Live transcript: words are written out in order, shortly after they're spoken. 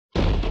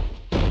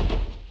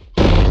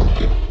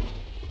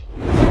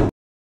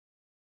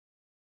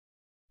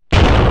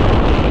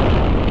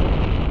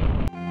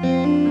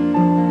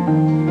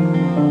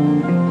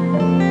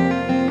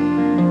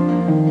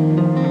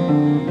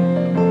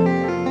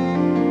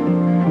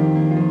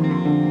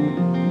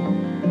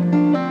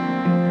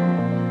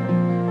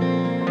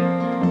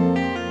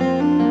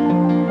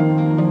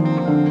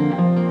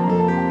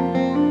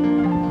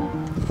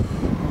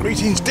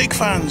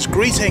fans,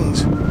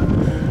 greetings.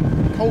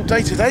 Cold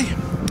day today.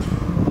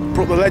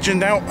 Brought the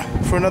Legend out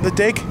for another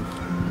dig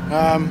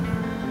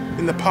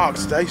in the park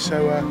today,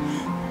 so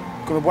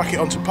gonna whack it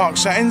onto park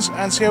settings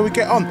and see how we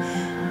get on.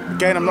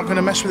 Again, I'm not going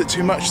to mess with it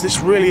too much. This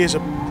really is a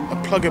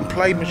plug and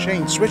play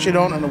machine. Switch it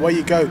on and away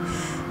you go.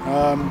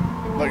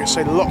 Like I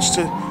say, lots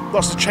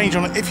to change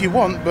on it if you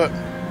want, but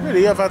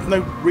really I've had no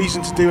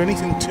reason to do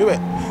anything to it.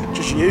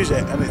 Just use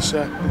it, and it's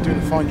been doing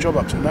a fine job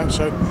up to now.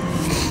 So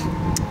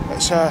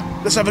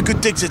let's have a good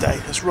dig today.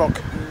 Let's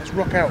rock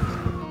out.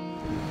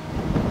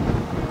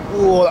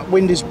 Oh, that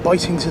wind is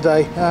biting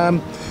today.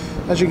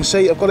 As you can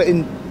see, I've got it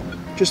in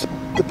just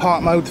the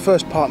park mode, the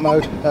first park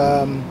mode,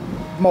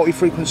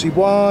 multi-frequency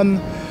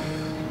 1.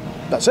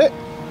 That's it,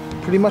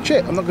 pretty much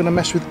it. I'm not going to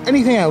mess with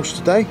anything else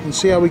today, and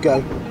see how we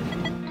go.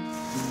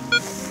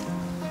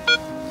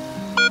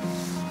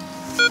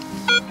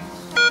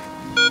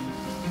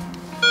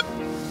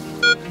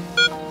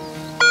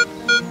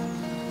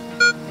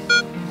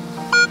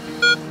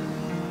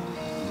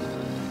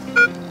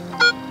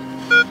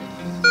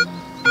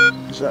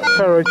 There's that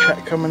furrow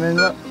check coming in,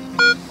 look.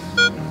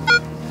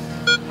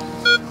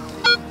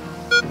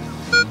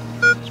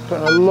 It's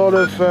putting a lot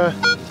of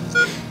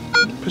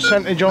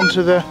percentage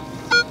onto the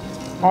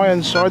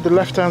iron side, the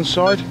left hand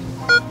side,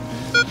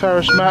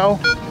 ferrous metal.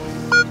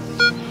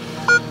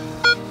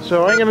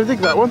 So I ain't going to dig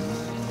that one.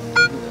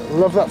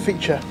 Love that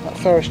feature, that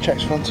ferrous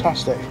check's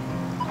fantastic.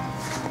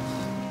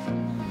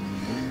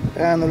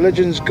 And the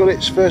Legend's got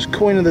its first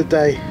coin of the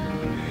day.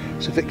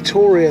 It's a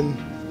Victorian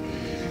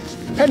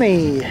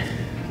penny.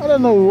 I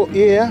don't know what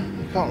year,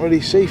 I can't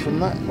really see from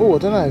that. Oh, I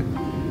don't know.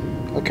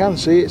 I can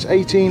see it's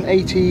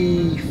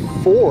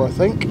 1884, I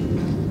think.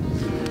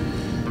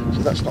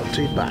 So that's not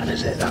too bad,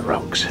 is it? That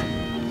rocks.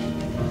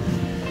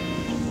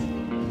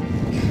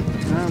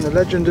 And the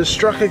Legend has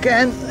struck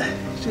again.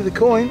 See the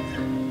coin?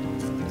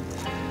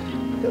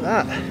 Look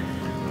at that.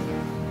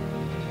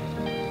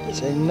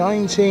 It's a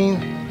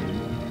 19...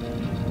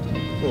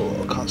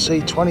 I can't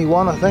see,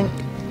 21 I think.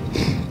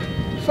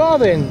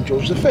 Farthing,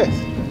 George V.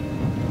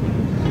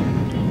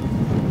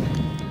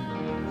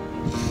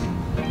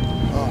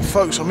 Oh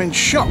folks, I'm in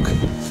shock.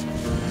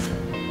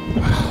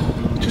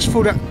 Just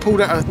pulled out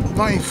a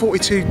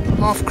 1942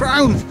 half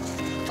crown.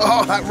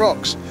 Oh, that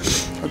rocks.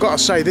 I've got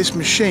to say, this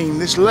machine,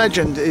 this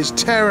Legend, is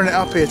tearing it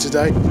up here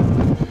today.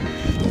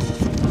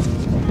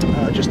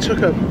 I just took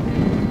a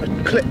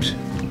clipped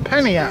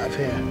penny out of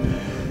here,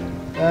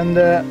 and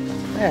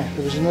yeah,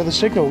 there was another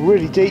signal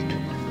really deep,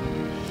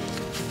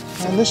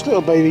 and this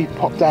little baby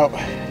popped out.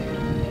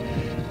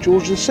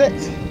 George VI.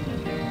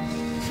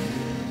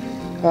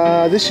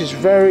 This is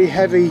very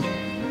heavy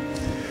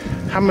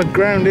hammered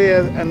ground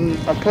here, and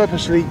I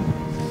purposely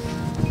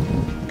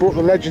brought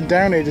the Legend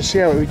down here to see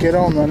how it would get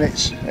on, and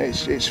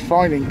it's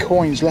finding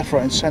coins left,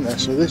 right and centre,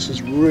 so this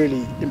is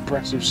really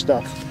impressive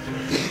stuff.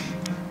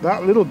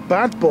 That little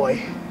bad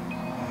boy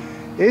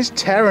is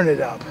tearing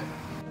it up.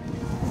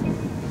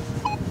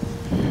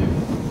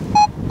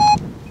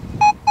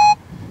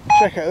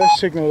 Check out this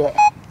signal,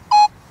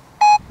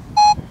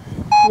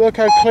 look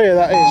how clear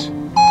that is.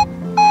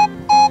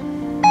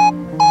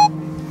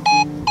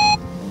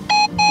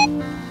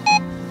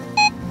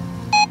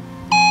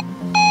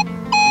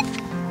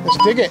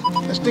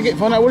 Let's dig it,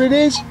 find out what it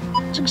is.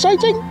 It's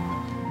exciting.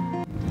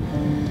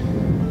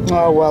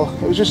 Oh well,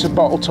 it was just a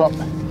bottle top.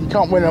 You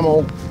can't win them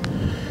all.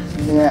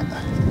 Yeah,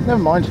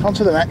 never mind, on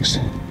to the next.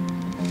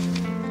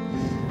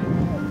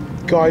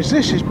 Guys,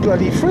 this is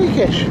bloody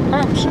freakish,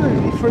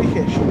 absolutely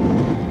freakish.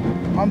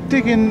 I'm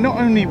digging not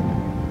only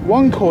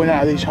one coin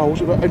out of these holes,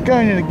 but I'm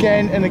going in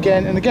again and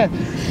again and again.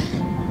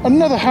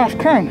 Another half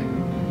crown.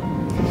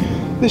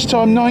 This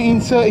time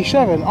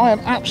 1937. I am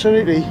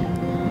absolutely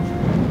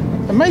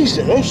amazed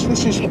at this.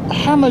 This is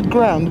hammered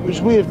ground,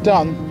 which we have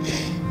done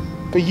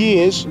for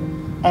years,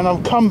 and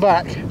I've come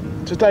back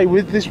today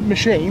with this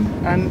machine,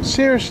 and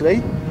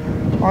seriously,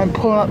 I'm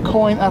pulling up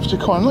coin after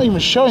coin. I'm not even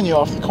showing you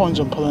half the coins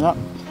I'm pulling up.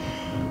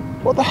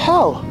 What the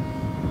hell?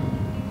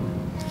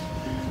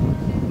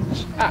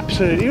 This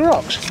absolutely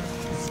rocks.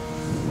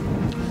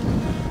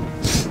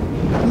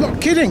 I'm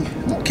not kidding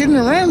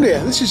around here.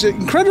 This is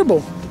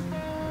incredible.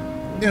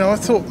 You know, I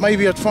thought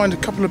maybe I'd find a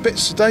couple of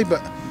bits today,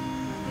 but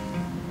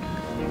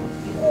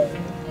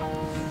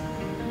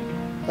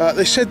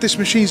they said this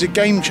machine's a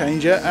game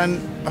changer, and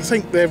I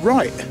think they're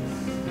right.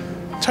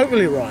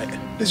 Totally right.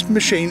 This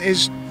machine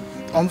is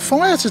on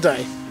fire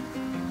today.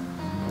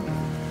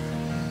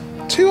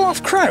 2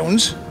 half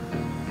crowns?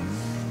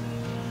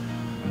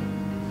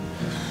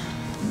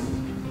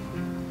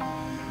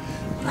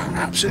 That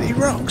absolutely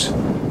rocks.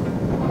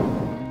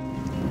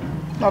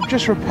 I've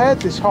just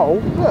repaired this hole.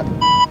 Look.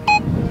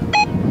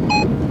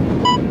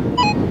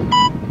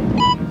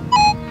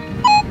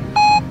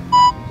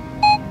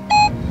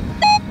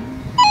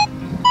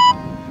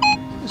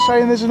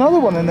 Saying there's another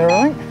one in there,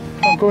 I think.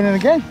 I'm going in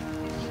again.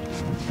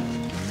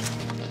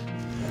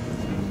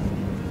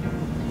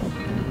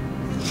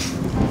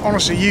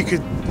 Honestly, you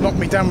could knock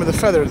me down with a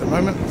feather at the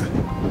moment.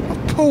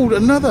 I've pulled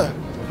another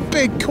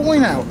big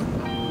coin out.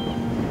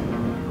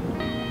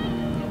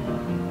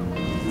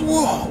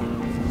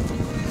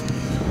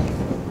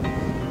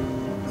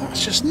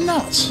 That's just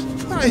nuts.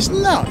 That is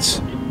nuts.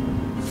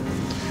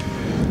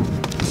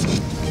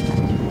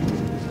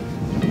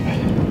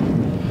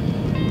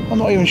 I'm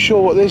not even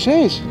sure what this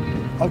is.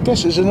 I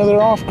guess it's another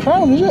half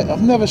crown, is it?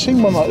 I've never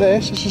seen one like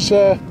this. This is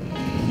the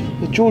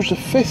George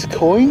V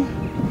coin.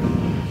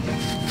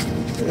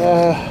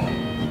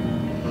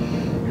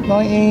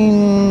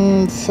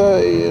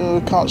 1930, I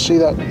can't see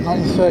that,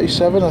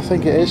 1937 I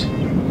think it is.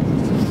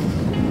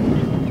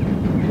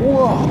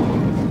 Whoa,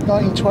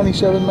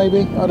 1927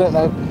 maybe, I don't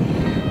know.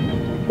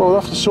 Well,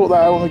 we'll have to sort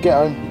that out when we get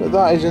home, but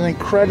that is an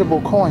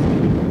incredible coin.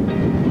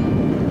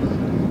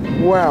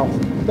 Wow,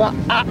 that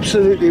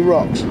absolutely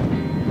rocks.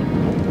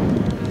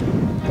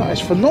 That is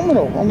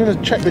phenomenal. I'm going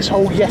to check this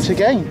hole yet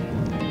again.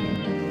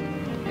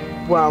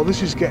 Wow,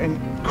 this is getting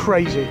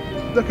crazy.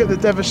 Look at the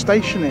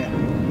devastation here.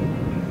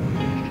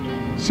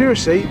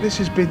 Seriously,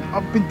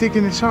 I've been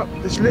digging this up,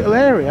 this little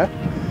area.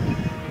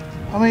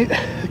 I mean,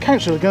 the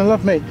council are going to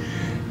love me.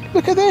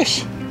 Look at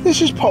this.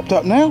 This has popped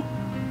up now.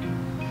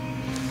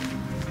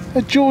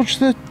 A George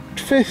V,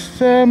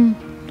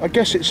 I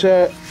guess it's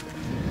a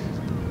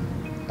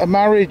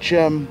marriage.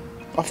 I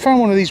found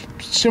one of these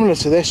similar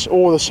to this,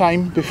 or the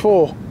same,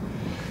 before.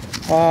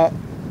 I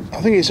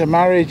think it's a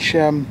marriage.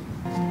 I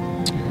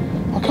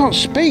can't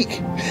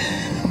speak.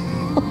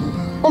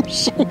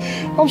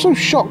 I'm so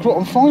shocked what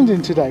I'm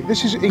finding today.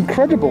 This is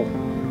incredible.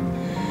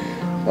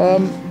 Now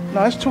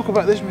let's talk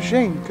about this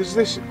machine,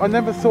 because I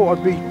never thought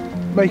I'd be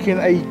making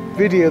a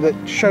video that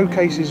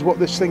showcases what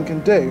this thing can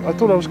do. I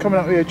thought I was coming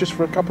up here just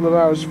for a couple of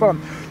hours fun,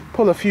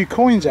 pull a few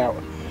coins out.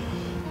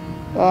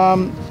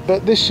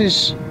 But this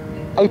has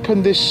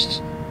opened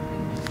this,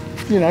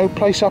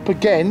 place up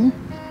again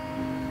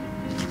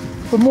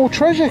for more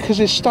treasure, because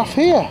there's stuff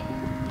here.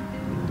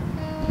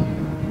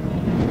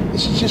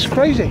 This is just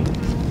crazy.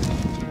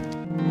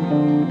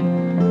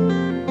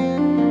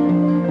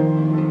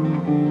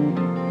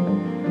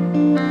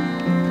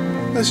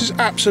 This is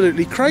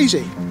absolutely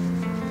crazy.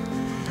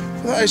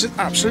 That is an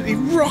absolutely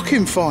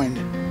rocking find.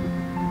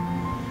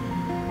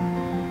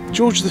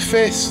 George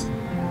V,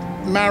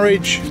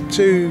 marriage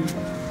to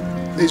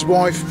his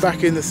wife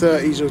back in the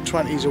 30s or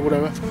 20s or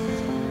whatever.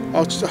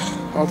 I'll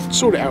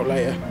sort it out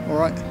later,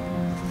 alright?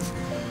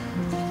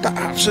 That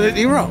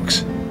absolutely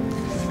rocks.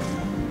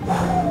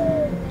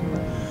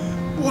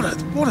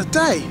 What a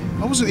day.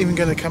 I wasn't even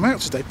going to come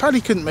out today. Paddy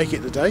couldn't make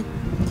it today.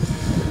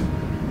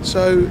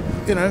 So,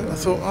 I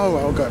thought, oh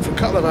well, I'll go for a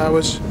couple of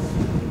hours.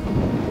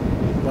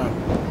 Wow.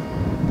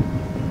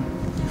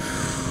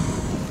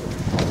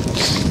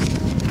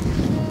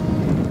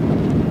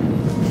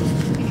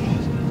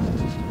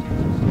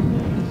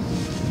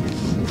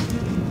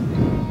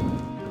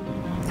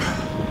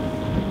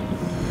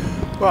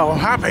 Well, I'm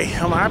happy.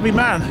 I'm a happy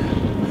man.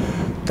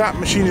 That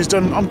machine is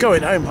done. I'm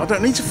going home. I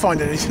don't need to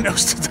find anything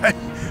else today.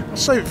 I'll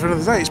save it for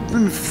another day. It's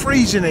been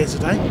freezing here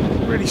today.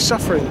 Really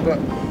suffering, but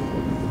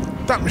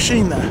that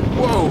machine there.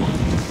 Whoa.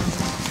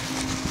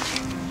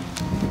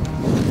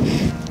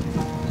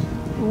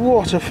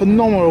 What a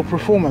phenomenal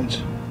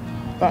performance.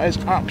 That has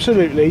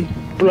absolutely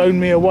blown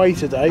me away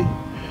today.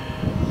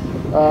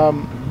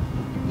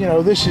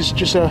 This is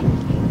just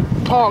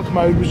park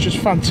mode was just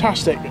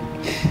fantastic.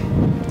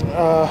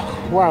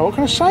 Wow, what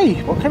can I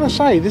say? What can I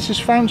say? This is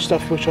found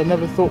stuff which I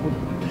never thought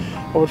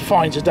I would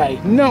find today.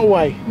 No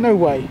way, no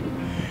way.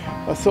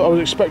 I thought I was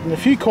expecting a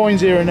few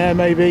coins here and there,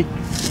 maybe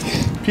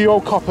a few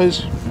old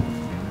coppers.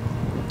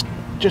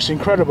 Just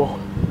incredible.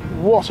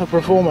 What a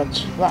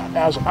performance. That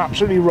has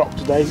absolutely rocked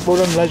today. Well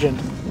done, Legend.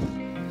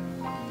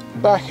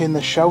 Back in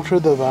the shelter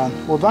of the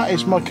van. Well, that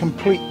is my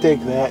complete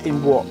dig there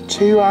in what,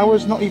 2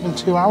 hours? Not even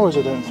 2 hours,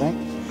 I don't think.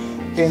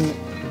 In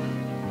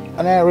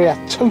an area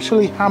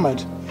totally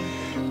hammered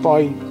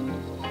by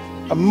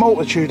a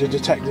multitude of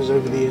detectors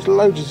over the years,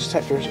 loads of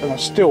detectors, and I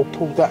still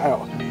pulled that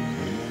out.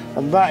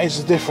 And that is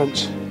the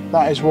difference.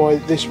 That is why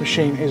this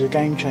machine is a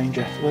game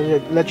changer.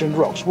 Legend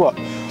rocks. What?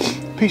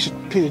 Piece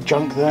of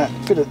junk there,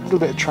 a little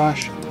bit of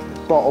trash,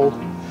 bottle,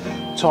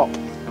 top.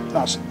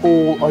 That's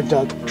all I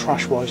dug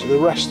trash wise. The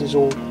rest is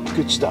all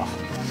good stuff.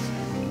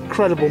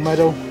 Incredible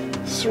medal.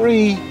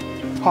 3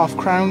 half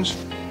crowns.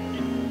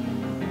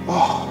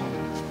 Oh,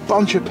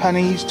 bunch of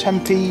pennies,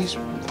 10p's,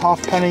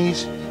 half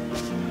pennies.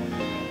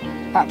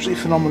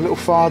 Absolutely phenomenal little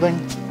farthing.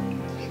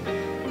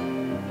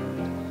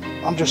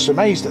 I'm just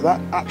amazed at that.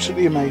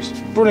 Absolutely amazed.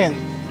 Brilliant,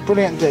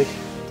 brilliant dig.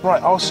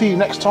 Right, I'll see you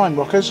next time,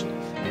 rockers.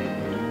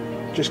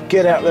 Just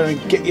get out there and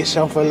get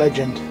yourself a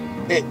legend.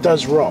 It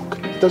does rock.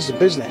 It does the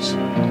business.